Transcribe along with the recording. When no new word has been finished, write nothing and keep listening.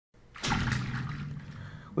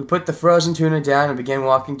We put the frozen tuna down and began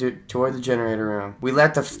walking toward the generator room. We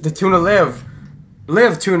let the tuna live.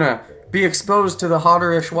 Live, tuna. Be exposed to the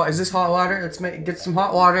hotterish water. Is this hot water? Let's get some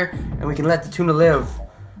hot water, and we can let the tuna live.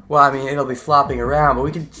 Well, I mean, it'll be flopping around, but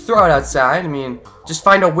we can throw it outside. I mean, just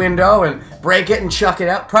find a window and break it and chuck it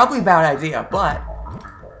out. Probably a bad idea, but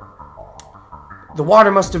the water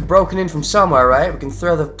must have broken in from somewhere, right? We can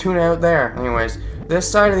throw the tuna out there. Anyways, this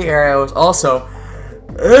side of the area was also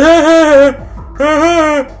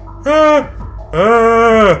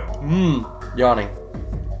yawning.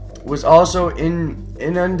 Was also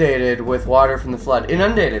inundated with water from the flood.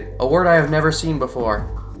 Inundated, a word I have never seen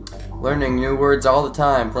before. Learning new words all the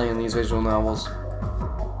time playing these visual novels.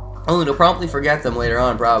 Only to promptly forget them later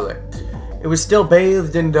on, probably. It was still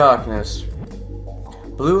bathed in darkness.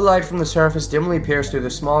 Blue light from the surface dimly pierced through the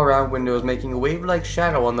small round windows, making a wave-like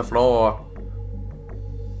shadow on the floor.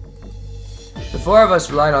 The four of us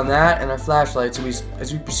relied on that and our flashlights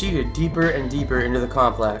as we proceeded deeper and deeper into the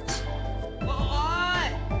complex.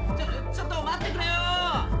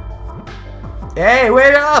 Hey,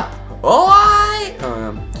 wait up! Oi!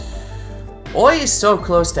 Oi is so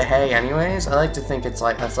close to hey anyways. I like to think that's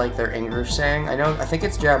like their English saying. I think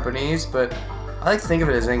it's Japanese, but I like to think of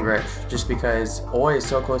it as English just because oi is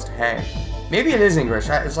so close to hey. Maybe it is English.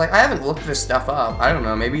 It's like I haven't looked this stuff up. I don't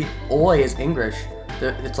know. Maybe oi is English.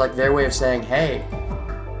 It's like their way of saying hey.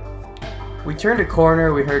 We turned a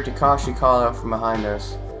corner, we heard Takashi call out from behind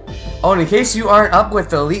us. Oh, and in case you aren't up with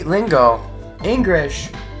the elite lingo, English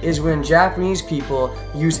is when Japanese people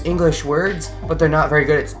use English words, but they're not very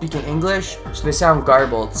good at speaking English, so they sound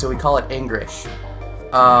garbled, so we call it English.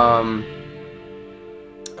 Now,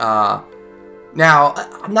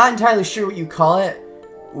 I'm not entirely sure what you call it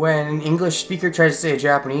when an English speaker tries to say a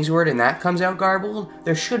Japanese word and that comes out garbled.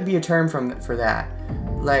 There should be a term for that.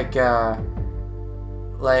 Like, I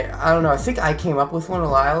don't know, I think I came up with one a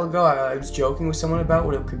while ago. I was joking with someone about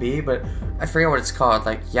what it could be, but I forget what it's called,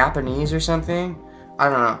 like Japanese or something? I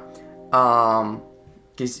don't know.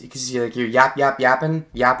 Cause you're yapping,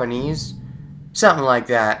 Japanese, something like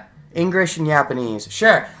that. English and Japanese,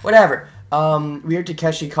 sure, whatever. We heard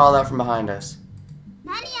Takeshi call out from behind us.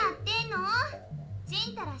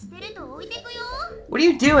 What are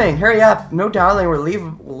you doing? Hurry up! No, darling, we'll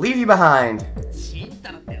leave you behind.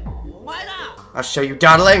 I'll show you,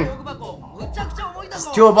 darling. This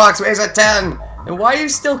toolbox weighs a ton. And why are you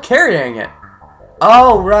still carrying it?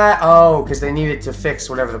 Oh, right. Oh, because they needed to fix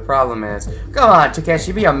whatever the problem is. Come on,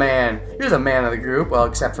 Takeshi, be a man. You're the man of the group. Well,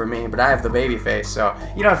 except for me, but I have the baby face, so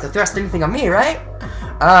you don't have to thrust anything on me, right?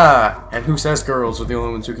 And who says girls are the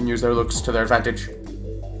only ones who can use their looks to their advantage?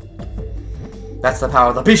 That's the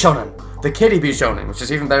power of the Bishonen. The kitty Bishonen, which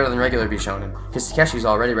is even better than regular Bishonen, because Takeshi's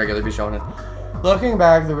already regular Bishonen. Looking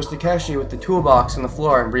back, there was Takeshi with the toolbox on the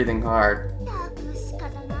floor and breathing hard.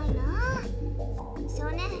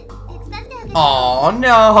 Oh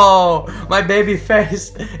no! My baby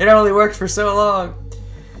face! It only worked for so long!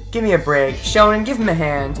 Give me a break. Shonen, give him a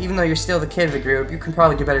hand. Even though you're still the kid of the group, you can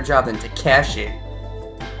probably do a better job than Takeshi.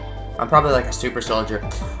 I'm probably like a super soldier.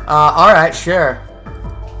 Alright, sure.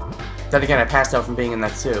 Then again, I passed out from being in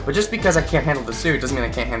that suit. But just because I can't handle the suit doesn't mean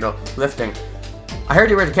I can't handle lifting. I heard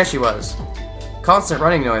you where Takeshi was. Constant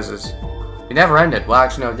running noises. It never ended. Well,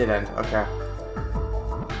 actually, no, it did end. Okay.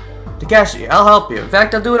 Takeshi, I'll help you. In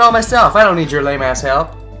fact, I'll do it all myself. I don't need your lame-ass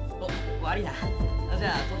help.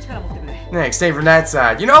 Next, stay from that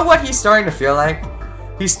side. You know what he's starting to feel like?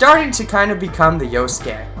 He's starting to kind of become the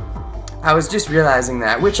Yosuke. I was just realizing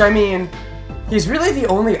that. Which, I mean, he's really the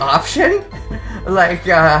only option? Like,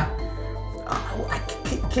 can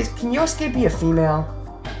Yosuke be a female?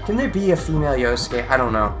 Can there be a female Yosuke? I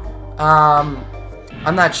don't know.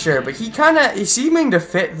 I'm not sure, but he's seeming to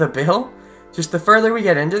fit the bill. Just the further we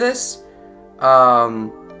get into this, yeah.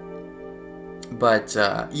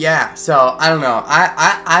 So I don't know.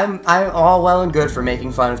 I'm all well and good for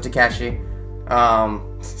making fun of Takeshi.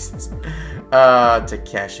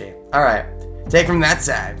 Takeshi. All right, take from that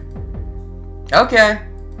side. Okay.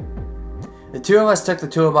 The two of us took the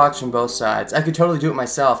toolbox from both sides. I could totally do it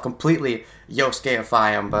myself, completely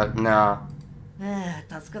Yosuke-ify him, but no. I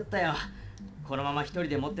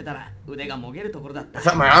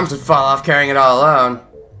thought my arms would fall off carrying it all alone.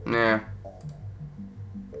 Yeah.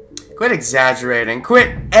 Quit exaggerating.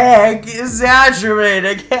 Quit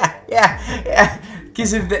exaggerating. Yeah.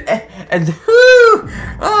 Because of the and whoo!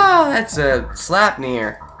 Oh, that's a slap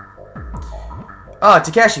near. Oh,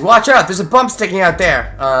 Takeshi, watch out! There's a bump sticking out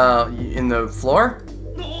there. In the floor?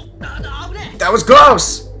 That was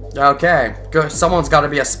gross! Okay, good. Someone's got to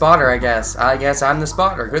be a spotter, I guess. I guess I'm the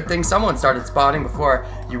spotter. Good thing someone started spotting before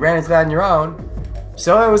you ran into that on your own.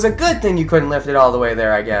 So it was a good thing you couldn't lift it all the way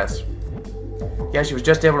there, I guess. Yeah, she was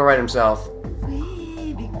just able to right himself.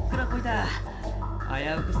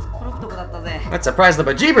 That surprised the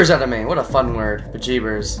bejeebers out of me. What a fun word,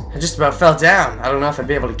 bejeebers. I just about fell down. I don't know if I'd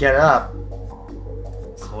be able to get up.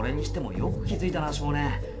 Glad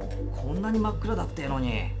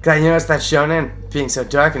you noticed that, Shonen? Being so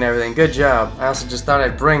dark and everything. Good job. I also just thought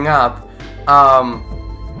I'd bring up,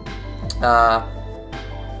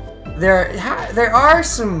 there are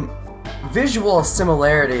some visual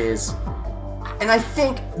similarities, and I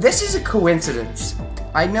think this is a coincidence.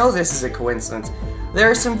 I know this is a coincidence. There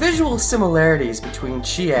are some visual similarities between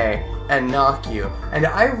Chie and Nakyu, and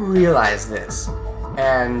I realize this.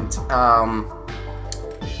 And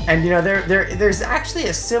you know, there's actually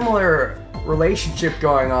a similar relationship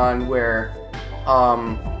going on where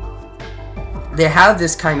they have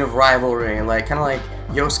this kind of rivalry, like kind of like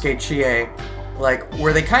Yosuke Chie, like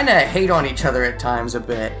where they kind of hate on each other at times a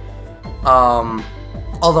bit.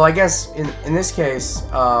 Although I guess in this case,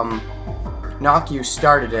 Nakyu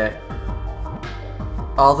started it.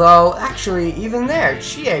 Although actually, even there,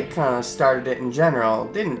 Chie kind of started it in general,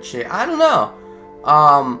 didn't she? I don't know.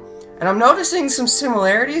 And I'm noticing some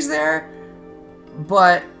similarities there,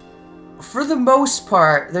 but for the most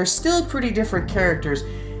part, they're still pretty different characters.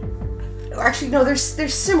 Actually, no, they're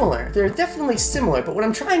similar. They're definitely similar, but what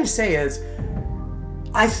I'm trying to say is,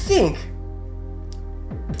 I think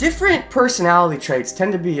different personality traits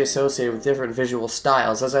tend to be associated with different visual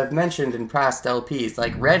styles, as I've mentioned in past LPs,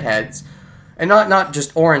 like redheads, and not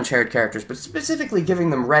just orange-haired characters, but specifically giving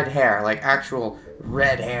them red hair, like actual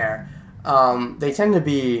red hair. They tend to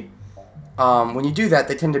be, when you do that,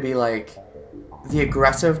 they tend to be like the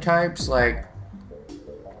aggressive types. Like,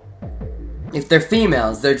 if they're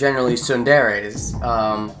females, they're generally tsunderes.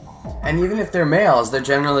 And even if they're males, they're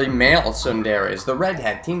generally male tsunderes. The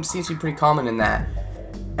redhead seems to be pretty common in that.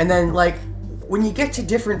 And then, like, when you get to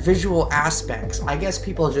different visual aspects, I guess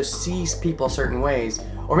people just see people certain ways.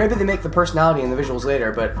 Or maybe they make the personality and the visuals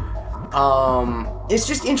later, but it's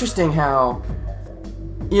just interesting how,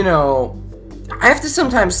 you know, I have to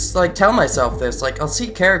sometimes, like, tell myself this. Like, I'll see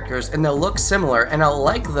characters, and they'll look similar, and I'll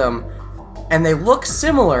like them, and they look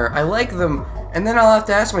similar, I like them, and then I'll have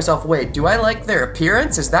to ask myself, wait, do I like their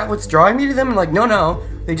appearance? Is that what's drawing me to them? And like, no,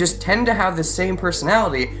 they just tend to have the same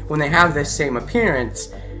personality when they have this same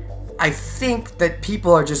appearance. I think that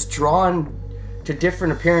people are just drawn to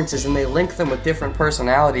different appearances, and they link them with different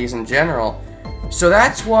personalities in general. So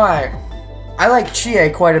that's why I like Chie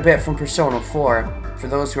quite a bit from Persona 4, for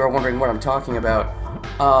those who are wondering what I'm talking about.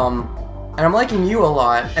 And I'm liking you a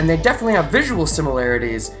lot, and they definitely have visual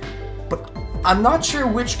similarities, but I'm not sure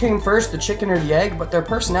which came first, the chicken or the egg, but their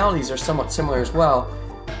personalities are somewhat similar as well.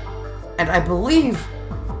 And I believe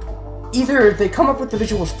either they come up with the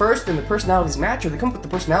visuals first and the personalities match, or they come up with the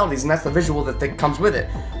personalities and that's the visual that comes with it.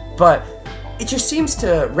 But it just seems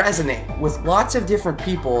to resonate with lots of different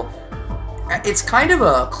people. It's kind of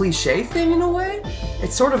a cliche thing in a way.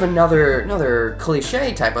 It's sort of another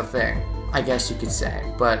cliche type of thing, I guess you could say.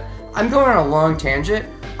 But I'm going on a long tangent.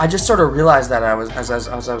 I just sort of realized that as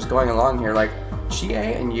I was going along here, like, Chie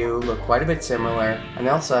and you look quite a bit similar, and they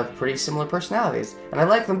also have pretty similar personalities, and I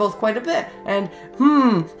like them both quite a bit, and,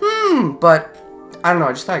 but, I don't know,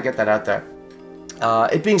 I just thought I'd get that out there.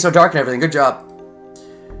 It being so dark and everything, good job.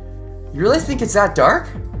 You really think it's that dark?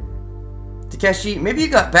 Takeshi, maybe you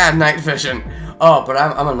got bad night vision. Oh, but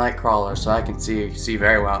I'm a night crawler, so I can see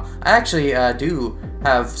very well. I actually do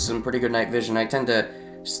have some pretty good night vision. I tend to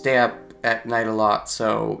stay up at night a lot,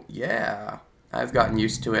 so yeah, I've gotten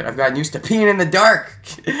used to it. I've gotten used to being in the dark.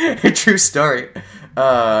 True story.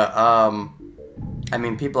 I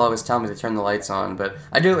mean, people always tell me to turn the lights on, but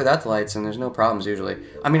I do it without the lights, and there's no problems usually.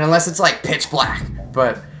 I mean, unless it's like pitch black,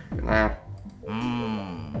 but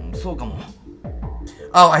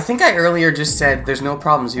Oh, I think I earlier just said there's no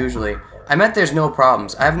problems usually. I meant there's no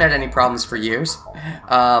problems. I haven't had any problems for years.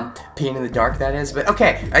 Peeing in the dark, that is. But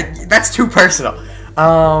okay, that's too personal.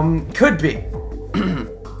 Could be.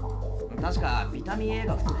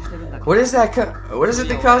 What is that? What is it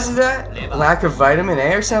that causes that? Lack of vitamin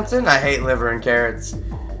A or something? I hate liver and carrots.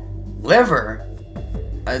 Liver?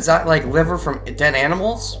 Is that like liver from dead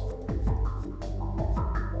animals?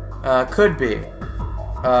 Could be.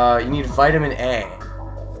 You need vitamin A.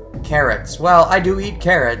 Carrots. Well, I do eat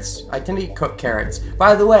carrots. I tend to eat cooked carrots.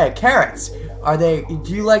 By the way, carrots, do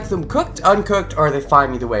you like them cooked, uncooked, or are they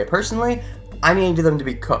fine either way? Personally, I need them to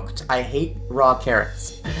be cooked. I hate raw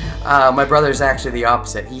carrots. My brother's actually the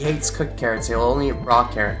opposite. He hates cooked carrots. He'll only eat raw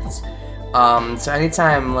carrots. So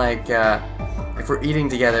anytime, like, if we're eating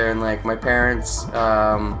together and, like, my parents,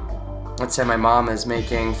 let's say my mom is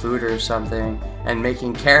making food or something, and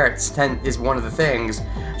making carrots is one of the things,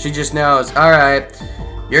 she just knows, alright,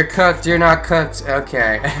 you're cooked, you're not cooked,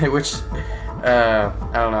 okay, which, I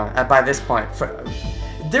don't know, by this point,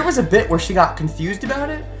 there was a bit where she got confused about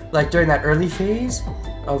it, like during that early phase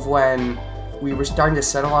of when we were starting to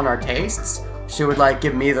settle on our tastes. She would like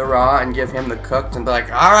give me the raw and give him the cooked and be like,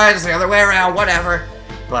 alright, it's the other way around, whatever.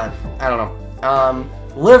 But, I don't know.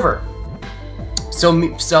 Liver.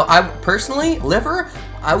 So I personally, liver,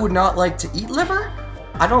 I would not like to eat liver.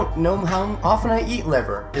 I don't know how often I eat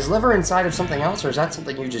liver. Is liver inside of something else, or is that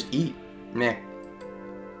something you just eat? Meh.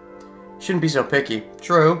 Shouldn't be so picky.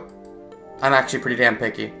 True. I'm actually pretty damn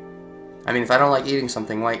picky. I mean, if I don't like eating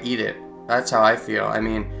something, why eat it? That's how I feel. I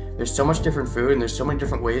mean, there's so much different food, and there's so many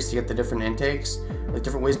different ways to get the different intakes. Like,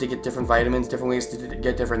 different ways to get different vitamins, different ways to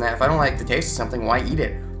get different that. If I don't like the taste of something, why eat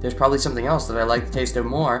it? There's probably something else that I like the taste of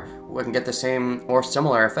more, where I can get the same or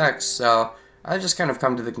similar effects, so I just kind of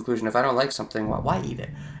come to the conclusion, if I don't like something, why eat it?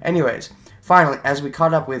 Anyways, finally, as we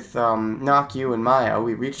caught up with Nakyu and Maya,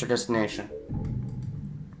 we reached our destination.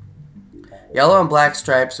 Yellow and black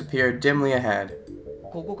stripes appeared dimly ahead.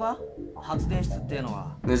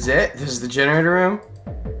 This is it? This is the generator room?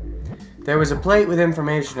 There was a plate with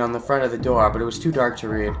information on the front of the door, but it was too dark to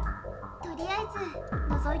read.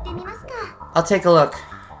 I'll take a look.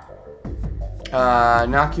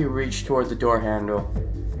 Nakyu reached toward the door handle.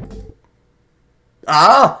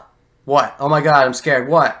 Ah! What? Oh my god, I'm scared.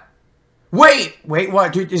 What? Wait,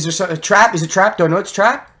 what? Dude, is there a trap? Is it trapped? Do I know it's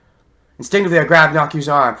trapped? Instinctively, I grabbed Nakyu's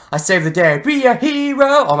arm. I saved the day. Be a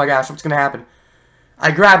hero! Oh my gosh, what's gonna happen?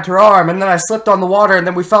 I grabbed her arm, and then I slipped on the water, and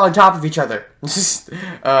then we fell on top of each other. What is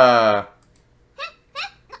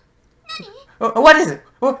it?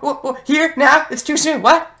 Here? Now? It's too soon.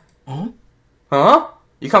 What? Huh? Huh?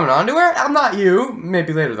 You coming on to her? I'm not you.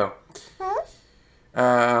 Maybe later, though. Huh?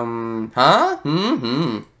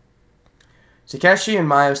 Takeshi and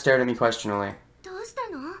Mayo stared at me questioningly.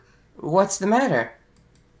 What's the matter?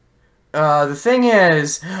 The thing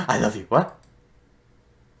is... I love you. What?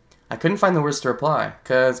 I couldn't find the words to reply,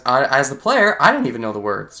 because as the player, I didn't even know the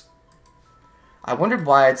words. I wondered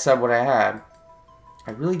why I'd said what I had.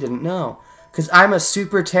 I really didn't know. Because I'm a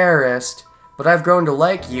super terrorist, but I've grown to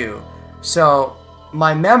like you. So,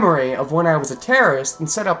 my memory of when I was a terrorist and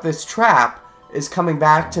set up this trap is coming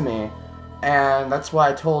back to me. And that's why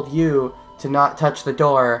I told you to not touch the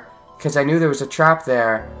door, because I knew there was a trap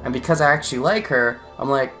there. And because I actually like her, I'm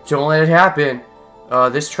like, don't let it happen.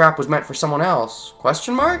 This trap was meant for someone else.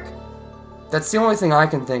 Question mark? That's the only thing I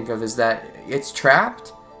can think of, is that it's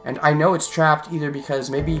trapped. And I know it's trapped either because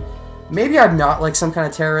maybe I'm not like some kind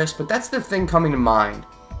of terrorist, but that's the thing coming to mind.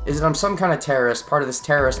 Is that I'm some kind of terrorist, part of this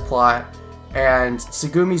terrorist plot. And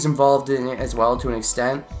Tsugumi's involved in it as well to an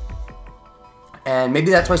extent. And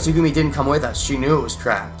maybe that's why Tsugumi didn't come with us. She knew it was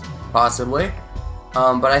trapped. Possibly.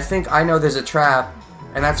 But I think I know there's a trap,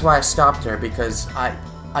 and that's why I stopped her, because I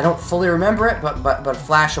don't fully remember it, but a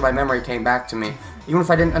flash of my memory came back to me. Even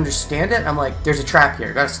if I didn't understand it, I'm like, there's a trap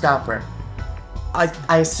here, gotta stop her.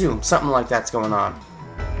 I assume something like that's going on.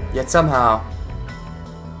 Yet somehow,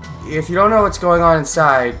 if you don't know what's going on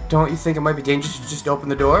inside, don't you think it might be dangerous to just open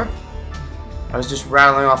the door? I was just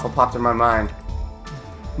rattling off what popped in my mind.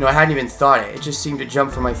 No, I hadn't even thought it. It just seemed to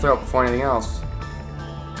jump from my throat before anything else.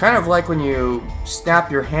 Kind of like when you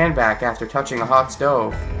snap your hand back after touching a hot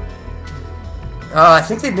stove. I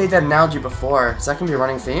think they've made that analogy before. Is that going to be a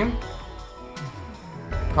running theme?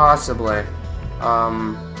 Possibly.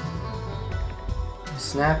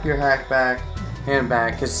 Snap your hand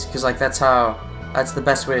back, because like that's the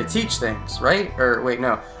best way to teach things, right? Or wait,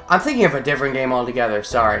 no. I'm thinking of a different game altogether.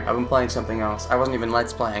 Sorry, I've been playing something else. I wasn't even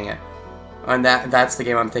Let's Playing it. And that's the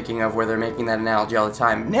game I'm thinking of where they're making that analogy all the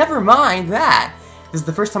time. Never mind that! This is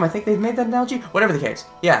the first time I think they've made that analogy? Whatever the case.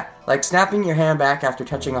 Yeah, like snapping your hand back after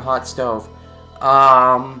touching a hot stove.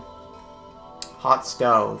 Hot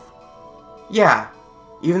stove. Yeah.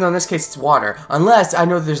 Even though in this case it's water. Unless I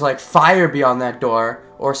know there's like fire beyond that door,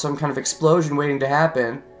 or some kind of explosion waiting to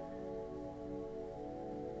happen.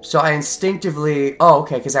 So I instinctively... Oh,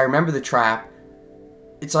 okay, because I remember the trap.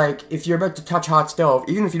 It's like, if you're about to touch a hot stove,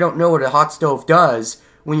 even if you don't know what a hot stove does,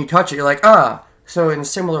 when you touch it, you're like, ah! So in a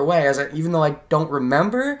similar way, even though I don't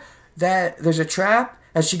remember that there's a trap,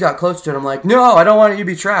 as she got close to it, I'm like, no, I don't want you to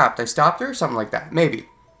be trapped. I stopped her? Something like that. Maybe.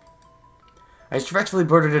 I just respectfully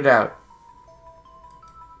blurted it out.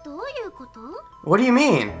 What do you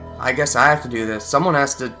mean? I guess I have to do this. Someone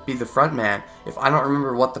has to be the front man. If I don't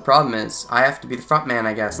remember what the problem is, I have to be the front man,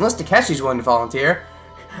 I guess. Unless Takeshi's willing to volunteer.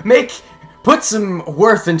 Put some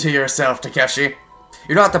worth into yourself, Takeshi.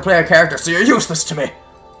 You're not the player character, so you're useless to me.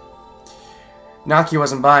 Naki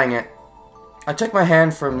wasn't buying it. I took my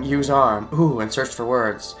hand from Yu's arm, and searched for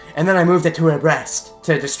words. And then I moved it to her breast,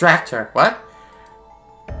 to distract her. What?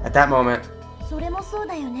 At that moment...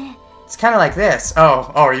 It's kind of like this.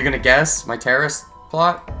 Oh, are you gonna guess my terrorist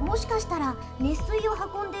plot?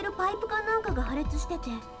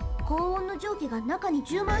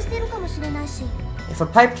 If a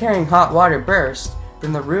pipe carrying hot water burst,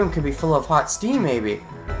 then the room could be full of hot steam, maybe.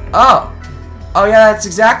 Oh yeah, that's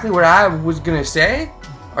exactly what I was gonna say.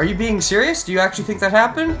 Are you being serious? Do you actually think that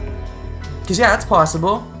happened? Because yeah, that's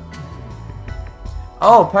possible.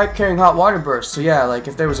 Oh, pipe carrying hot water burst. So yeah, like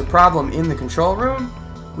if there was a problem in the control room,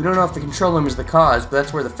 we don't know if the control room is the cause, but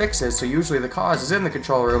that's where the fix is, so usually the cause is in the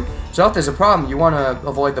control room. So if there's a problem, you want to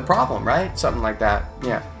avoid the problem, right? Something like that,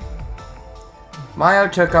 yeah. Mayo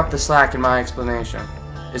took up the slack in my explanation.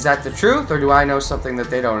 Is that the truth, or do I know something that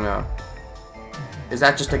they don't know? Is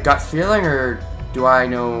that just a gut feeling, or do I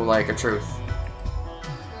know, like, a truth?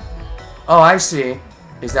 Oh, I see.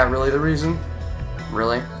 Is that really the reason?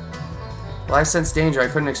 Really? Well, I sensed danger. I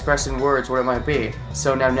couldn't express in words what it might be.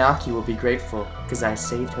 So now Naoki will be grateful, because I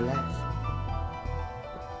saved her life.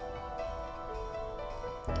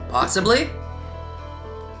 Possibly?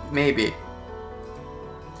 Maybe.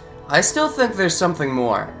 I still think there's something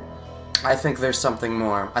more. I think there's something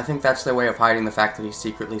more. I think that's their way of hiding the fact that he's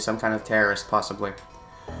secretly some kind of terrorist, possibly.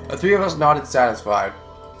 The three of us nodded satisfied.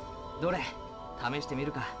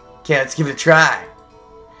 Okay, let's give it a try.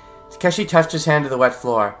 Takeshi touched his hand to the wet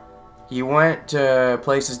floor. He went to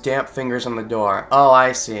place his damp fingers on the door. Oh,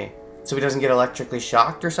 I see. So he doesn't get electrically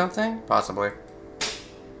shocked or something? Possibly.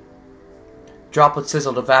 Droplet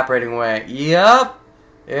sizzled, evaporating away. Yup!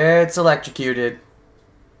 It's electrocuted.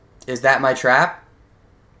 Is that my trap?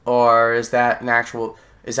 Or is that an actual...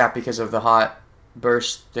 Is that because of the hot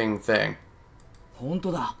bursting thing?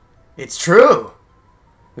 It's true!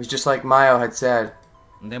 It was just like Mayo had said.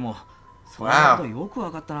 Wow.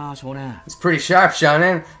 It's pretty sharp,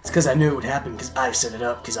 Shonen. It's because I knew it would happen because I set it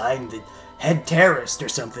up because I'm the head terrorist or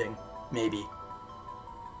something. Maybe.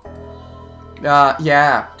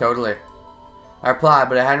 Yeah, totally. I replied,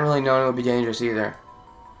 but I hadn't really known it would be dangerous either.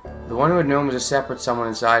 The one who had known was a separate someone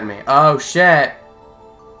inside me. Oh, shit!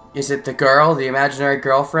 Is it the girl, the imaginary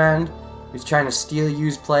girlfriend, who's trying to steal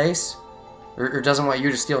Yu's place? Or doesn't want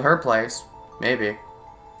you to steal her place? Maybe.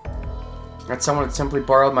 That someone had simply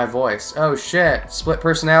borrowed my voice. Oh shit. Split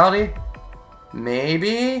personality?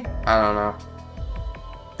 Maybe? I don't know.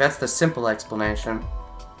 That's the simple explanation.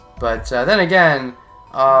 But then again,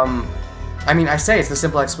 I mean, I say it's the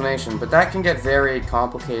simple explanation, but that can get very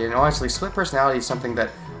complicated. And honestly, split personality is something that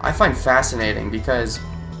I find fascinating because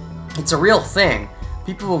it's a real thing.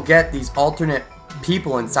 People will get these alternate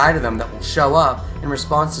people inside of them that will show up in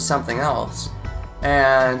response to something else.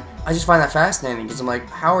 And I just find that fascinating because I'm like,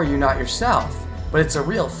 how are you not yourself? But it's a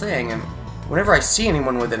real thing, and whenever I see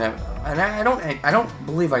anyone with it, and I don't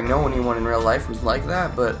believe I know anyone in real life who's like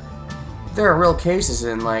that, but there are real cases,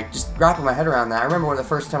 and like just wrapping my head around that. I remember when the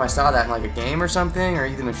first time I saw that in like a game or something, or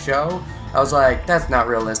even a show, I was like, that's not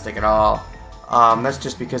realistic at all. That's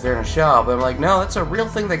just because they're in a show. But I'm like, no, that's a real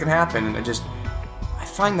thing that can happen, and I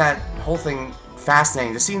find that whole thing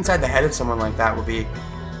fascinating. To see inside the head of someone like that would be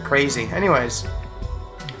crazy. Anyways.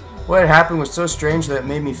 What had happened was so strange that it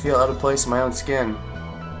made me feel out of place in my own skin.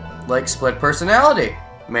 Like split personality,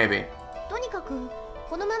 maybe.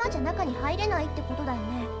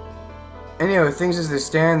 Anyway, things as they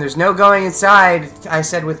stand, there's no going inside, I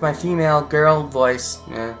said with my female girl voice.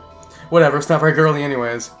 Yeah. Whatever, it's not very girly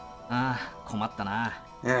anyways. Ah,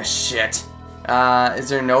 shit. Is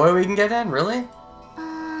there no way we can get in? Really?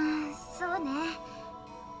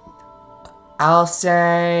 I'll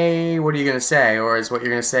say... What are you going to say? Or is what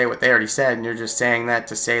you're going to say what they already said and you're just saying that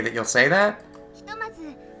to say that you'll say that?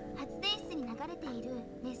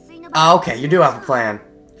 Oh, okay, you do have a plan.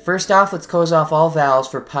 First off, let's close off all valves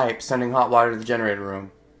for pipes sending hot water to the generator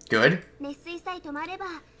room. Good. If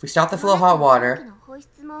we stop the flow of hot water,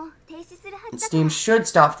 and steam should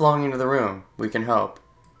stop flowing into the room. We can hope.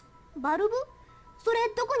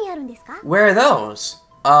 Where are those?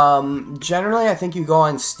 Generally I think you go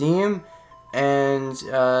on Steam, and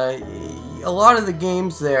a lot of the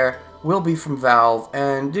games there will be from Valve.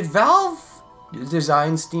 And did Valve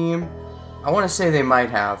design Steam? I want to say they might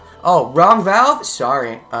have. Oh, wrong Valve?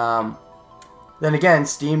 Sorry. Then again,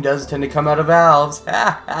 Steam does tend to come out of Valves.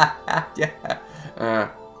 Yeah.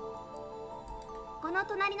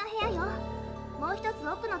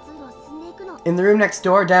 In the room next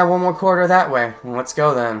door, down one more corridor that way. Let's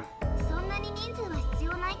go then.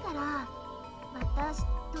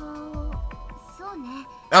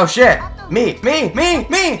 Oh shit! Me!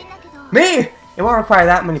 It won't require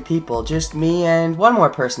that many people, just me and one more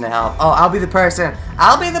person to help. Oh, I'll be the person.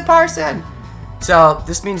 I'll be the person! So,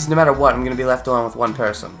 this means no matter what, I'm gonna be left alone with one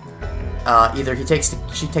person. Either she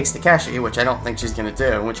takes Takeshi, which I don't think she's gonna do,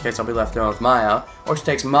 in which case I'll be left alone with Maya, or she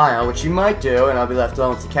takes Maya, which she might do, and I'll be left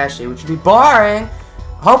alone with Takeshi, which would be boring.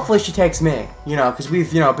 Hopefully she takes me, you know, because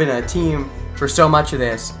we've, you know, been a team for so much of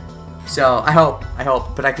this. So, I hope,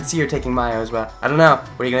 but I could see her taking Maya as well. I don't know.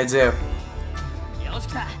 What are you gonna do?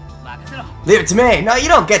 Leave it to me! No, you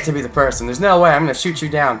don't get to be the person. There's no way. I'm gonna shoot you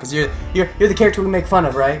down, because you're the character we make fun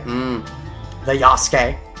of, right? The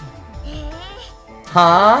Yasuke.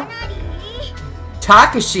 Huh?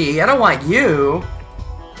 Takashi, I don't want you.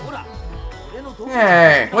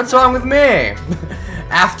 Hey, what's wrong with me?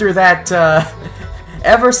 After that,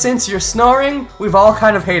 ever since you're snoring, we've all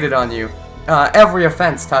kind of hated on you. Every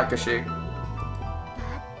offense, Takashi.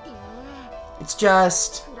 It's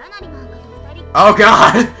just... Oh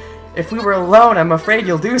god! If we were alone, I'm afraid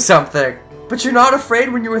you'll do something. But you're not afraid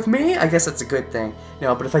when you're with me? I guess that's a good thing.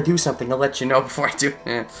 No, but if I do something, I'll let you know before I do.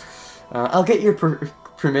 I'll get your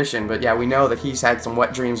permission, but yeah, we know that he's had some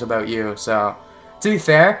wet dreams about you, so... To be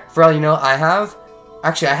fair, for all you know, I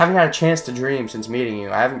haven't had a chance to dream since meeting you.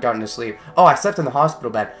 I haven't gotten to sleep. Oh, I slept in the hospital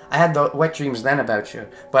bed. I had the wet dreams then about you.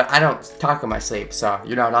 But I don't talk in my sleep, so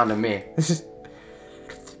you're not on to me.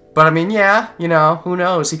 But I mean, yeah, you know, who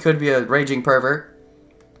knows? He could be a raging pervert.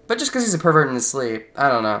 But just because he's a pervert in his sleep, I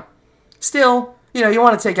don't know. Still, you know, you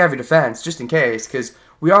want to take every defense, just in case, because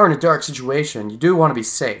we are in a dark situation. You do want to be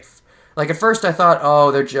safe. Like, at first I thought,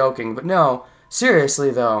 oh, they're joking. But no,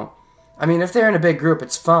 seriously, though. I mean, if they're in a big group,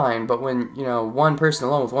 it's fine. But when, you know, one person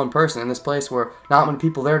alone with one person in this place where not many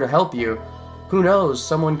people there to help you, who knows?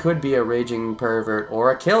 Someone could be a raging pervert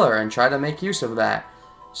or a killer and try to make use of that.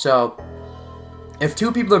 So, if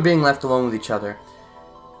two people are being left alone with each other,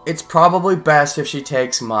 it's probably best if she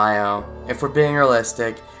takes Mayo, if we're being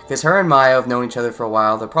realistic, because her and Mayo have known each other for a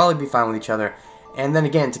while. They'll probably be fine with each other. And then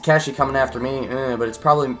again, Takeshi coming after me, but it's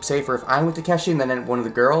probably safer if I'm with Takeshi and then one of the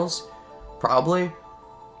girls. Probably.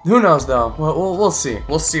 Who knows, though? We'll see.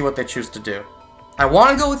 We'll see what they choose to do. I want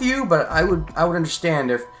to go with you, but I would understand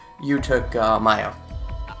if you took Mayo.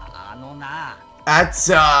 That's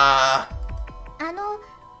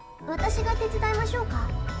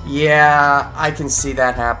yeah, I can see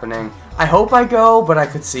that happening. I hope I go, but I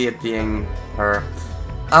could see it being her.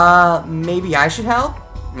 Maybe I should help?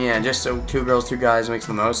 Yeah, just so 2 girls, 2 guys makes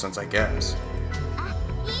the most sense, I guess.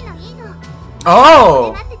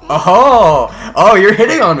 Oh! Oh, you're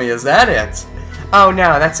hitting on me, is that it? Oh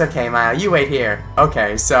no, that's okay, Maya, you wait here.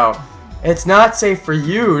 Okay, so, it's not safe for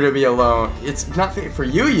you to be alone. It's not safe for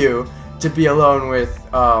you to be alone with,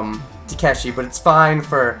 Takeshi, but it's fine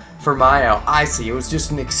for Mayo. I see, it was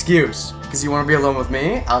just an excuse. Because you want to be alone with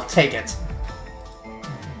me? I'll take it.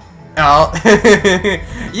 Oh,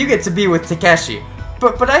 you get to be with Takeshi.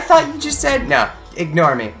 But I thought you just said, no,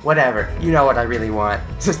 ignore me, whatever. You know what I really want.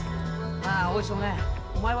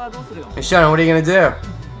 Hey, Shona, what are you gonna do?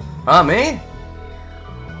 Me?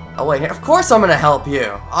 Oh wait, of course I'm gonna help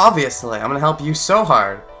you. Obviously, I'm gonna help you so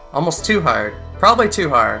hard. Almost too hard. Probably too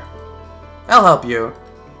hard. I'll help you.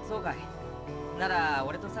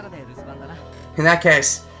 In that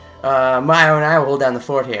case, Mayo and I will hold down the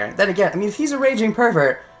fort here. Then again, I mean, if he's a raging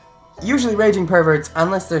pervert, usually raging perverts,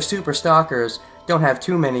 unless they're super stalkers, don't have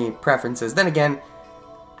too many preferences. Then again,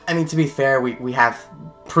 I mean, to be fair, we have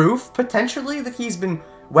proof, potentially, that he's been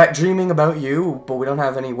wet dreaming about you, but we don't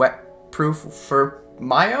have any wet proof for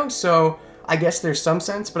Mayo, so I guess there's some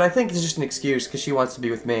sense, but I think it's just an excuse, because she wants to be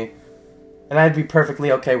with me. And I'd be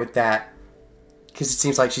perfectly okay with that, because it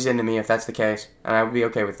seems like she's into me if that's the case, and I would be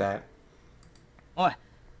okay with that.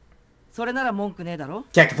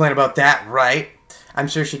 Can't complain about that, right? I'm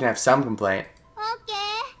sure she can have some complaint.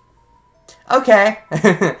 Okay.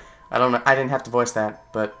 I don't know, I didn't have to voice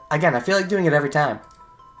that, but again, I feel like doing it every time.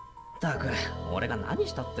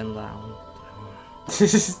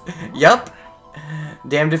 Yup.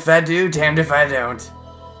 Damned if I do, damned if I don't.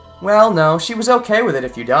 Well, no, she was okay with it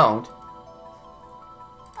if you don't.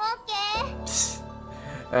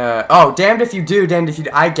 Oh, damned if you do, damned if you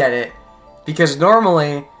do. I get it. Because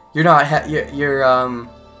normally, you're not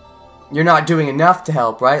doing enough to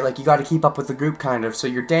help, right? Like, you gotta keep up with the group, kind of, so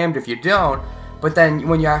you're damned if you don't. But then,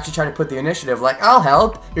 when you actually try to put the initiative, like, I'll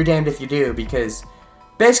help, you're damned if you do, because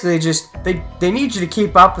basically, they need you to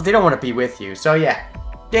keep up, but they don't want to be with you. So, yeah,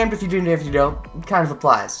 damned if you do, damned if you don't, it kind of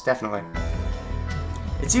applies, definitely.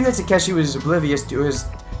 It seemed that Takeshi was oblivious to his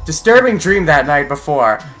disturbing dream that night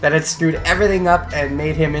before, that had screwed everything up and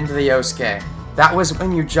made him into the Yosuke. That was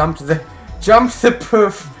when you jumped the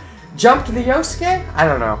Yosuke? I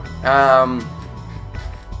don't know.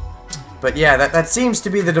 But yeah, that seems to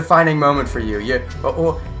be the defining moment for you. You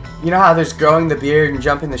know how there's growing the beard and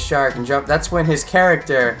jumping the shark and jump. That's when his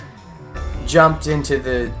character jumped into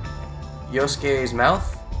the Yosuke's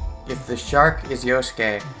mouth. If the shark is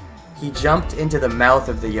Yosuke, he jumped into the mouth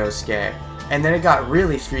of the Yosuke, and then it got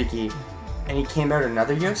really freaky, and he came out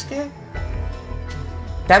another Yosuke?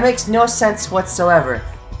 That makes no sense whatsoever.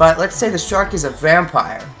 But let's say the shark is a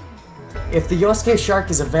vampire. If the Yosuke shark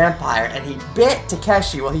is a vampire and he bit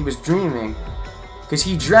Takeshi while he was dreaming, because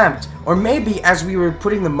he dreamt, or maybe as we were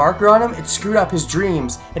putting the marker on him, it screwed up his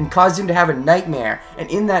dreams and caused him to have a nightmare, and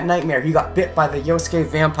in that nightmare he got bit by the Yosuke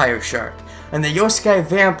vampire shark, and the Yosuke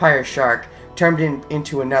vampire shark turned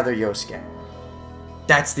into another Yosuke.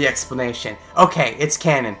 That's the explanation. Okay, it's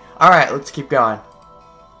canon. Alright, let's keep going.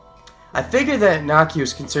 I figure that Naku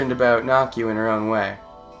is concerned about Naku in her own way.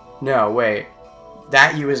 No, wait.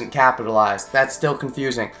 That U isn't capitalized. That's still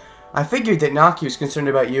confusing. I figured that Naku is concerned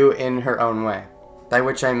about you in her own way. By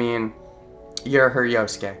which I mean, you're her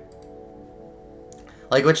Yosuke.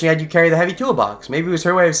 Like when she had you carry the heavy toolbox. Maybe it was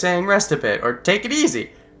her way of saying rest a bit, or take it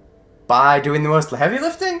easy. By doing the most heavy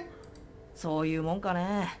lifting?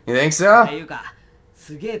 You think so?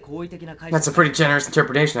 That's a pretty generous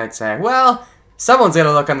interpretation, I'd say. Well, someone's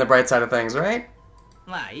gotta look on the bright side of things, right?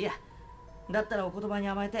 No,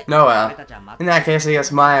 well, in that case, I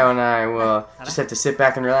guess Mayo and I will just have to sit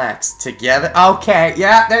back and relax together. Okay,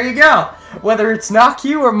 yeah, there you go. Whether it's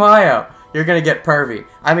Naku or Mayo, you're gonna get pervy.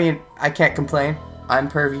 I mean, I can't complain. I'm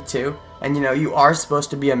pervy too. And you know, you are supposed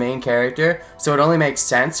to be a main character, so it only makes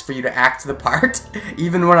sense for you to act the part,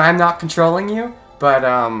 even when I'm not controlling you. But,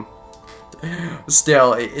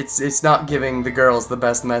 still, it's not giving the girls the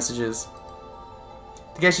best messages.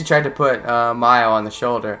 I guess she tried to put Mayo on the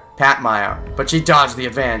shoulder. Pat Mayo. But she dodged the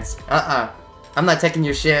advance. I'm not taking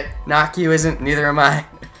your shit. Naku isn't, neither am I.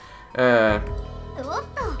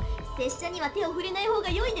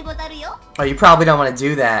 Oh, you probably don't want to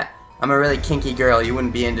do that. I'm a really kinky girl. You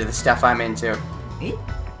wouldn't be into the stuff I'm into.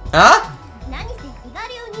 Huh?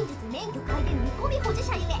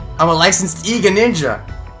 I'm a licensed Iga ninja.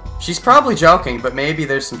 She's probably joking, but maybe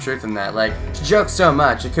there's some truth in that. Like, she jokes so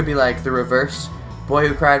much, it could be like the reverse. Boy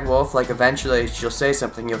Who Cried Wolf, like eventually she'll say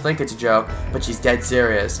something, you'll think it's a joke, but she's dead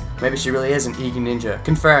serious. Maybe she really is an Iga ninja.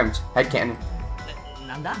 Confirmed. Headcanon.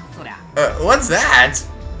 What's that?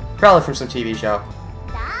 Probably from some TV show.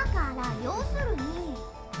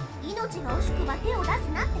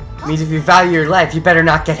 Means if you value your life, you better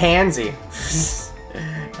not get handsy.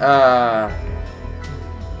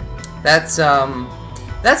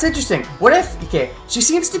 That's interesting. What if, okay, she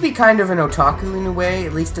seems to be kind of an otaku in a way,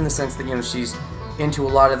 at least in the sense that, you know, she's into a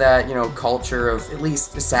lot of that, you know, culture of at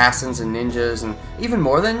least assassins and ninjas, and even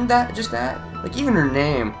more than that, just that. Like, even her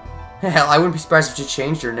name. Hell, I wouldn't be surprised if she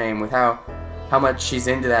changed her name with how much she's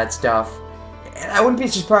into that stuff. And I wouldn't be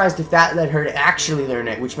surprised if that led her to actually learn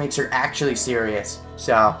it, which makes her actually serious.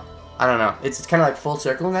 So, I don't know. It's kind of like full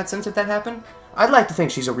circle in that sense if that happened. I'd like to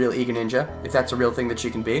think she's a real Iga ninja, if that's a real thing that she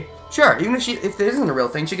can be. Sure, even if it isn't a real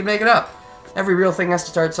thing, she can make it up. Every real thing has to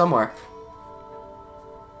start somewhere.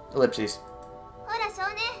 Ellipses.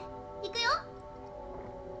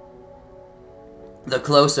 The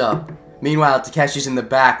close-up. Meanwhile, Takeshi's in the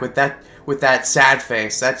back with that sad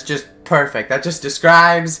face. That's just perfect. That just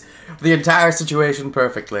describes the entire situation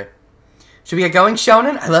perfectly. Should we get going,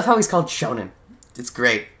 Shonen? I love how he's called Shonen. It's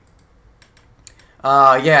great.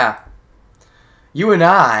 Yeah. You and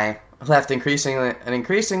I left an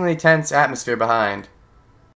increasingly tense atmosphere behind.